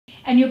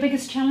And your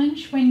biggest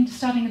challenge when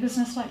starting a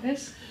business like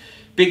this?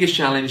 Biggest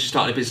challenge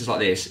starting a business like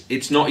this,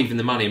 it's not even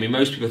the money. I mean,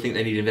 most people think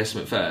they need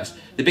investment first.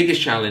 The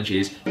biggest challenge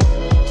is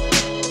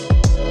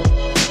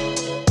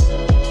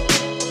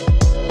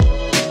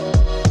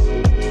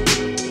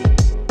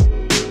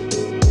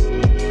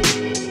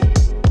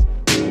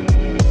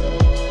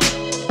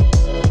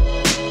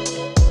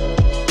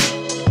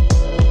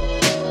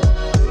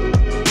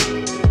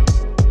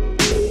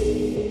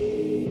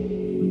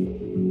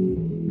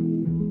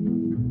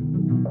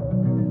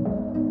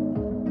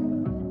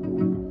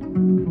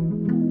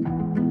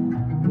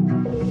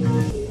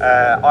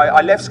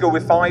I left school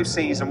with 5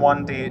 C's and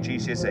 1 D at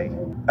GCSE.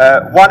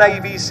 1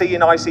 AVC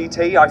in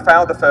ICT. I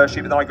failed the first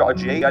year, but then I got a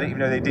G. I didn't even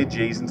know they did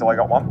G's until I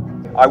got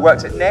one. I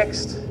worked at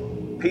Next,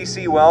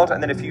 PC World,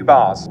 and then a few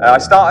bars. I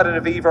started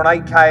at Aviva on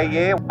 8K a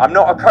year. I'm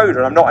not a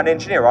coder, I'm not an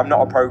engineer, I'm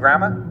not a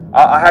programmer.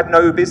 I had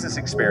no business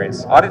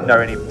experience. I didn't know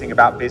anything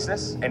about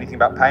business, anything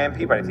about paying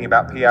people, anything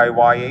about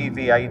PAYE,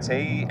 VAT,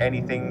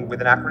 anything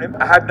with an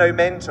acronym. I had no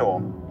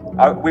mentor.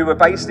 We were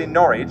based in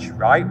Norwich,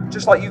 right?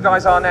 Just like you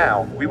guys are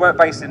now. We weren't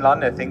based in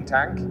London, a think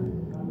tank.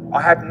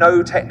 I had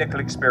no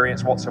technical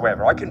experience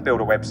whatsoever. I couldn't build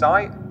a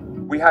website.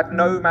 We had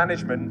no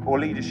management or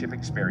leadership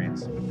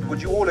experience. Would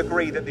you all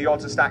agree that the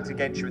odds are stacked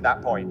against you at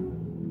that point?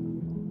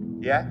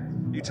 Yeah?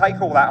 You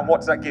take all that and what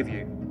does that give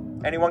you?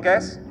 Anyone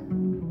guess?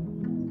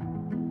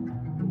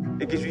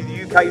 It gives you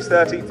the UK's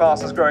 13th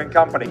fastest growing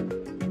company.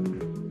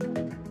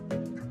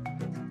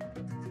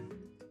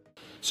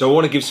 So I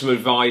want to give some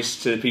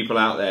advice to the people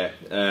out there.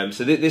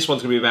 So this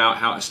one's going to be about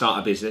how to start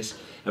a business.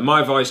 And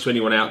my advice to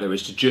anyone out there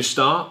is to just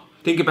start.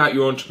 Think about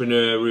your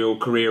entrepreneurial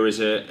career as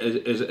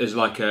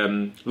like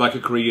a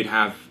career you'd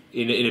have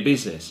in a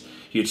business.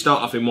 You'd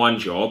start off in one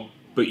job,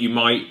 but you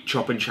might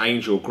chop and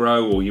change or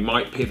grow, or you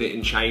might pivot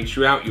and change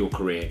throughout your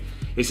career.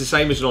 It's the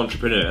same as an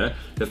entrepreneur.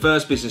 The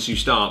first business you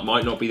start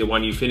might not be the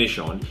one you finish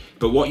on,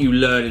 but what you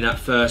learn in that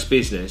first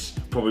business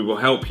probably will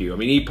help you. I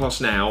mean,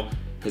 EPOS now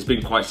has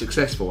been quite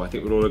successful, I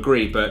think we'll all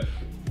agree, but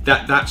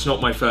that's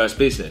not my first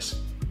business.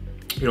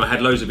 You know, I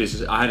had loads of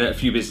business. I had a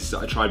few businesses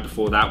that I tried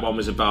before that. One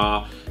was a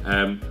bar,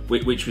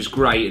 which was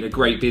great and a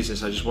great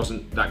business. I just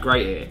wasn't that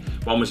great at it.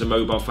 One was a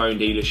mobile phone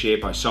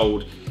dealership. I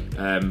sold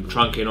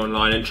trunking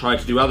online and tried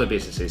to do other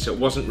businesses. So it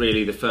wasn't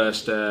really the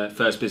first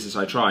business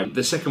I tried.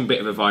 The second bit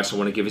of advice I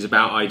want to give is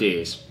about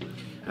ideas.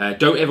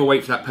 Don't ever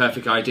wait for that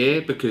perfect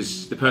idea,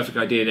 because the perfect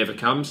idea never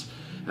comes.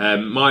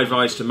 My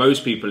advice to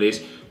most people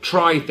is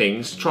try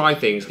things,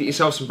 get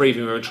yourself some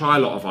breathing room and try a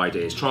lot of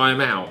ideas, try them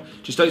out.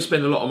 Just don't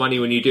spend a lot of money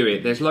when you do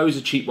it. There's loads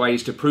of cheap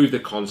ways to prove the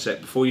concept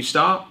before you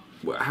start.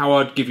 How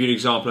I'd give you an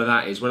example of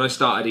that is when I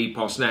started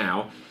EPOS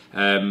now,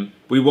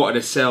 we wanted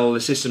to sell the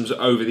systems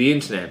over the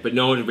internet, but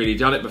no one had really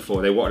done it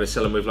before. They wanted to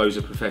sell them with loads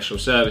of professional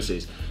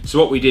services. So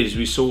what we did is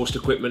we sourced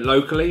equipment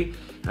locally.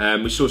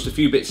 We sourced a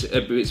few bits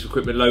of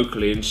equipment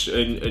locally and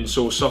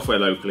sourced software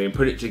locally and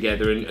put it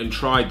together and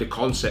tried the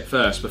concept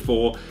first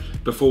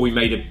before we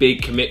made a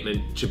big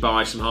commitment to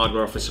buy some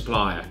hardware off a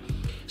supplier.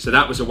 So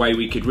that was a way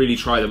we could really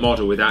try the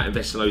model without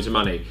investing loads of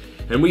money.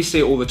 And we see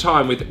it all the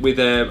time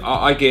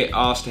I get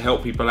asked to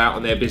help people out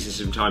on their business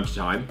from time to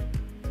time.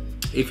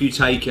 If you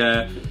take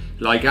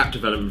like app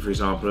development, for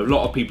example, a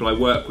lot of people I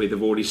work with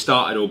have already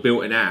started or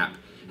built an app,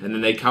 and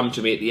then they come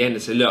to me at the end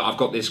and say, look, I've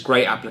got this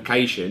great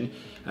application,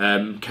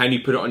 can you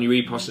put it on your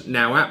EPOS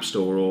Now app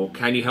store, or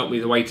can you help me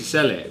with the way to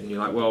sell it? And you're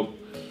like, well,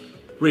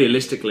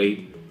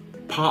 realistically,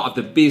 part of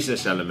the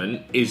business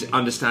element is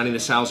understanding the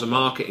sales and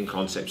marketing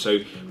concept. So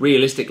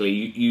realistically,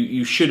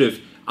 you should have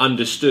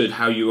understood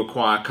how you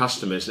acquire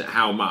customers and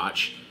how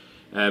much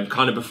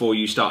kind of before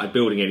you started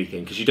building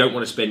anything, because you don't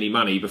want to spend any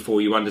money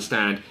before you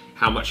understand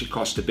how much it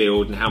costs to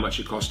build and how much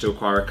it costs to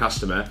acquire a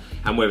customer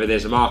and whether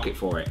there's a market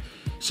for it.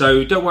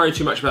 So don't worry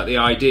too much about the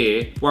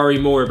idea, worry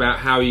more about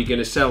how you're going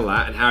to sell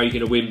that and how you're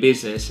going to win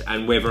business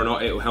and whether or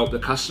not it will help the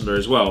customer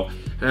as well.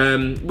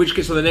 Which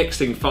gets on the next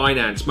thing,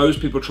 finance. Most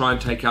people try and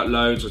take out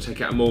loans or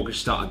take out a mortgage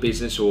to start a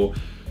business, or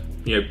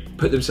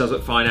put themselves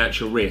at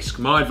financial risk.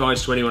 My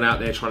advice to anyone out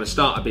there trying to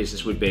start a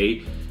business would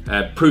be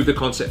prove the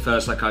concept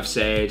first, like I've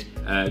said.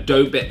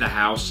 Don't bet the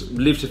house,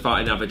 live to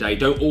fight another day.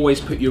 Don't always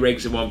put your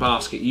eggs in one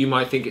basket. You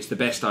might think it's the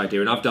best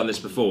idea, and I've done this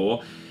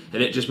before,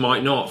 and it just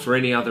might not. For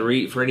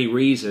any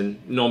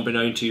reason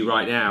non-known to you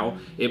right now,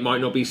 it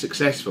might not be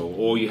successful,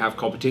 or you have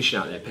competition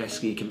out there,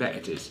 pesky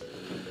competitors.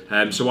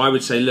 So I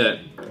would say, look,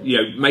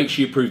 make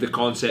sure you prove the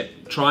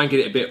concept, try and get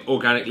it a bit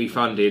organically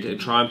funded, and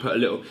try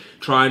and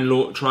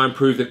try and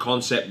prove the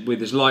concept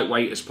with as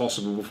lightweight as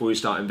possible before you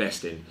start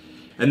investing.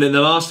 And then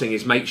the last thing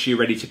is make sure you're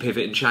ready to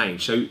pivot and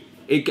change. So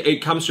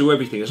it comes through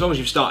everything. As long as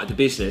you've started the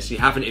business, you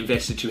haven't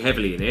invested too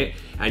heavily in it,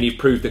 and you've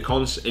proved the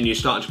concept, and you're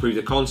starting to prove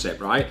the concept,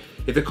 right?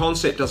 If the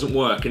concept doesn't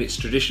work in its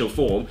traditional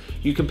form,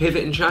 you can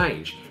pivot and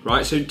change,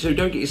 right? So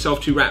don't get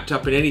yourself too wrapped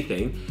up in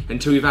anything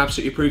until you've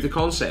absolutely proved the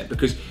concept,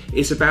 because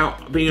it's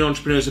about being an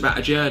entrepreneur is about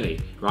a journey,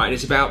 right? And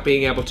it's about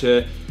being able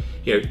to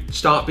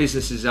start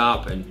businesses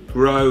up and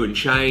grow and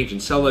change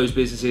and sell those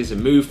businesses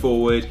and move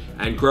forward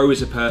and grow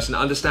as a person,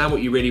 understand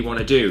what you really want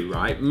to do,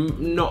 right?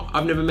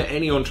 I've never met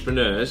any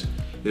entrepreneurs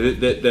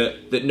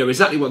that know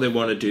exactly what they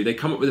want to do. They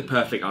come up with a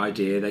perfect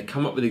idea, they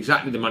come up with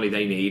exactly the money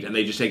they need, and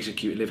they just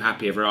execute and live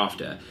happy ever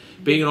after.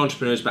 Being an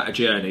entrepreneur is about a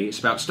journey. It's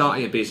about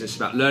starting a business, it's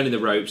about learning the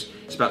ropes,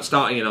 it's about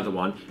starting another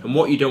one. And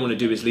what you don't want to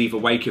do is leave a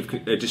wake of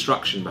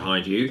destruction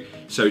behind you.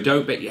 So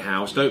don't bet your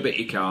house, don't bet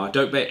your car,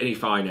 don't bet any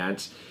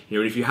finance. You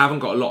know, if you haven't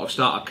got a lot of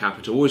startup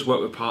capital, always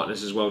work with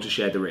partners as well to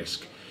share the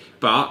risk.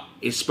 But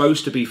it's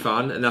supposed to be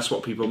fun, and that's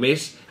what people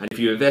miss. And if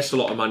you invest a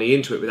lot of money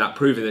into it without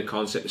proving the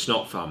concept, it's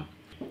not fun.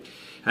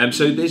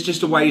 So there's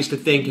just ways to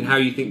think and how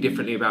you think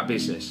differently about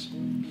business.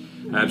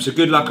 So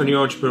good luck on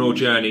your entrepreneurial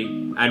journey,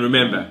 and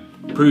remember,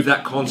 prove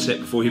that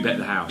concept before you bet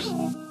the house.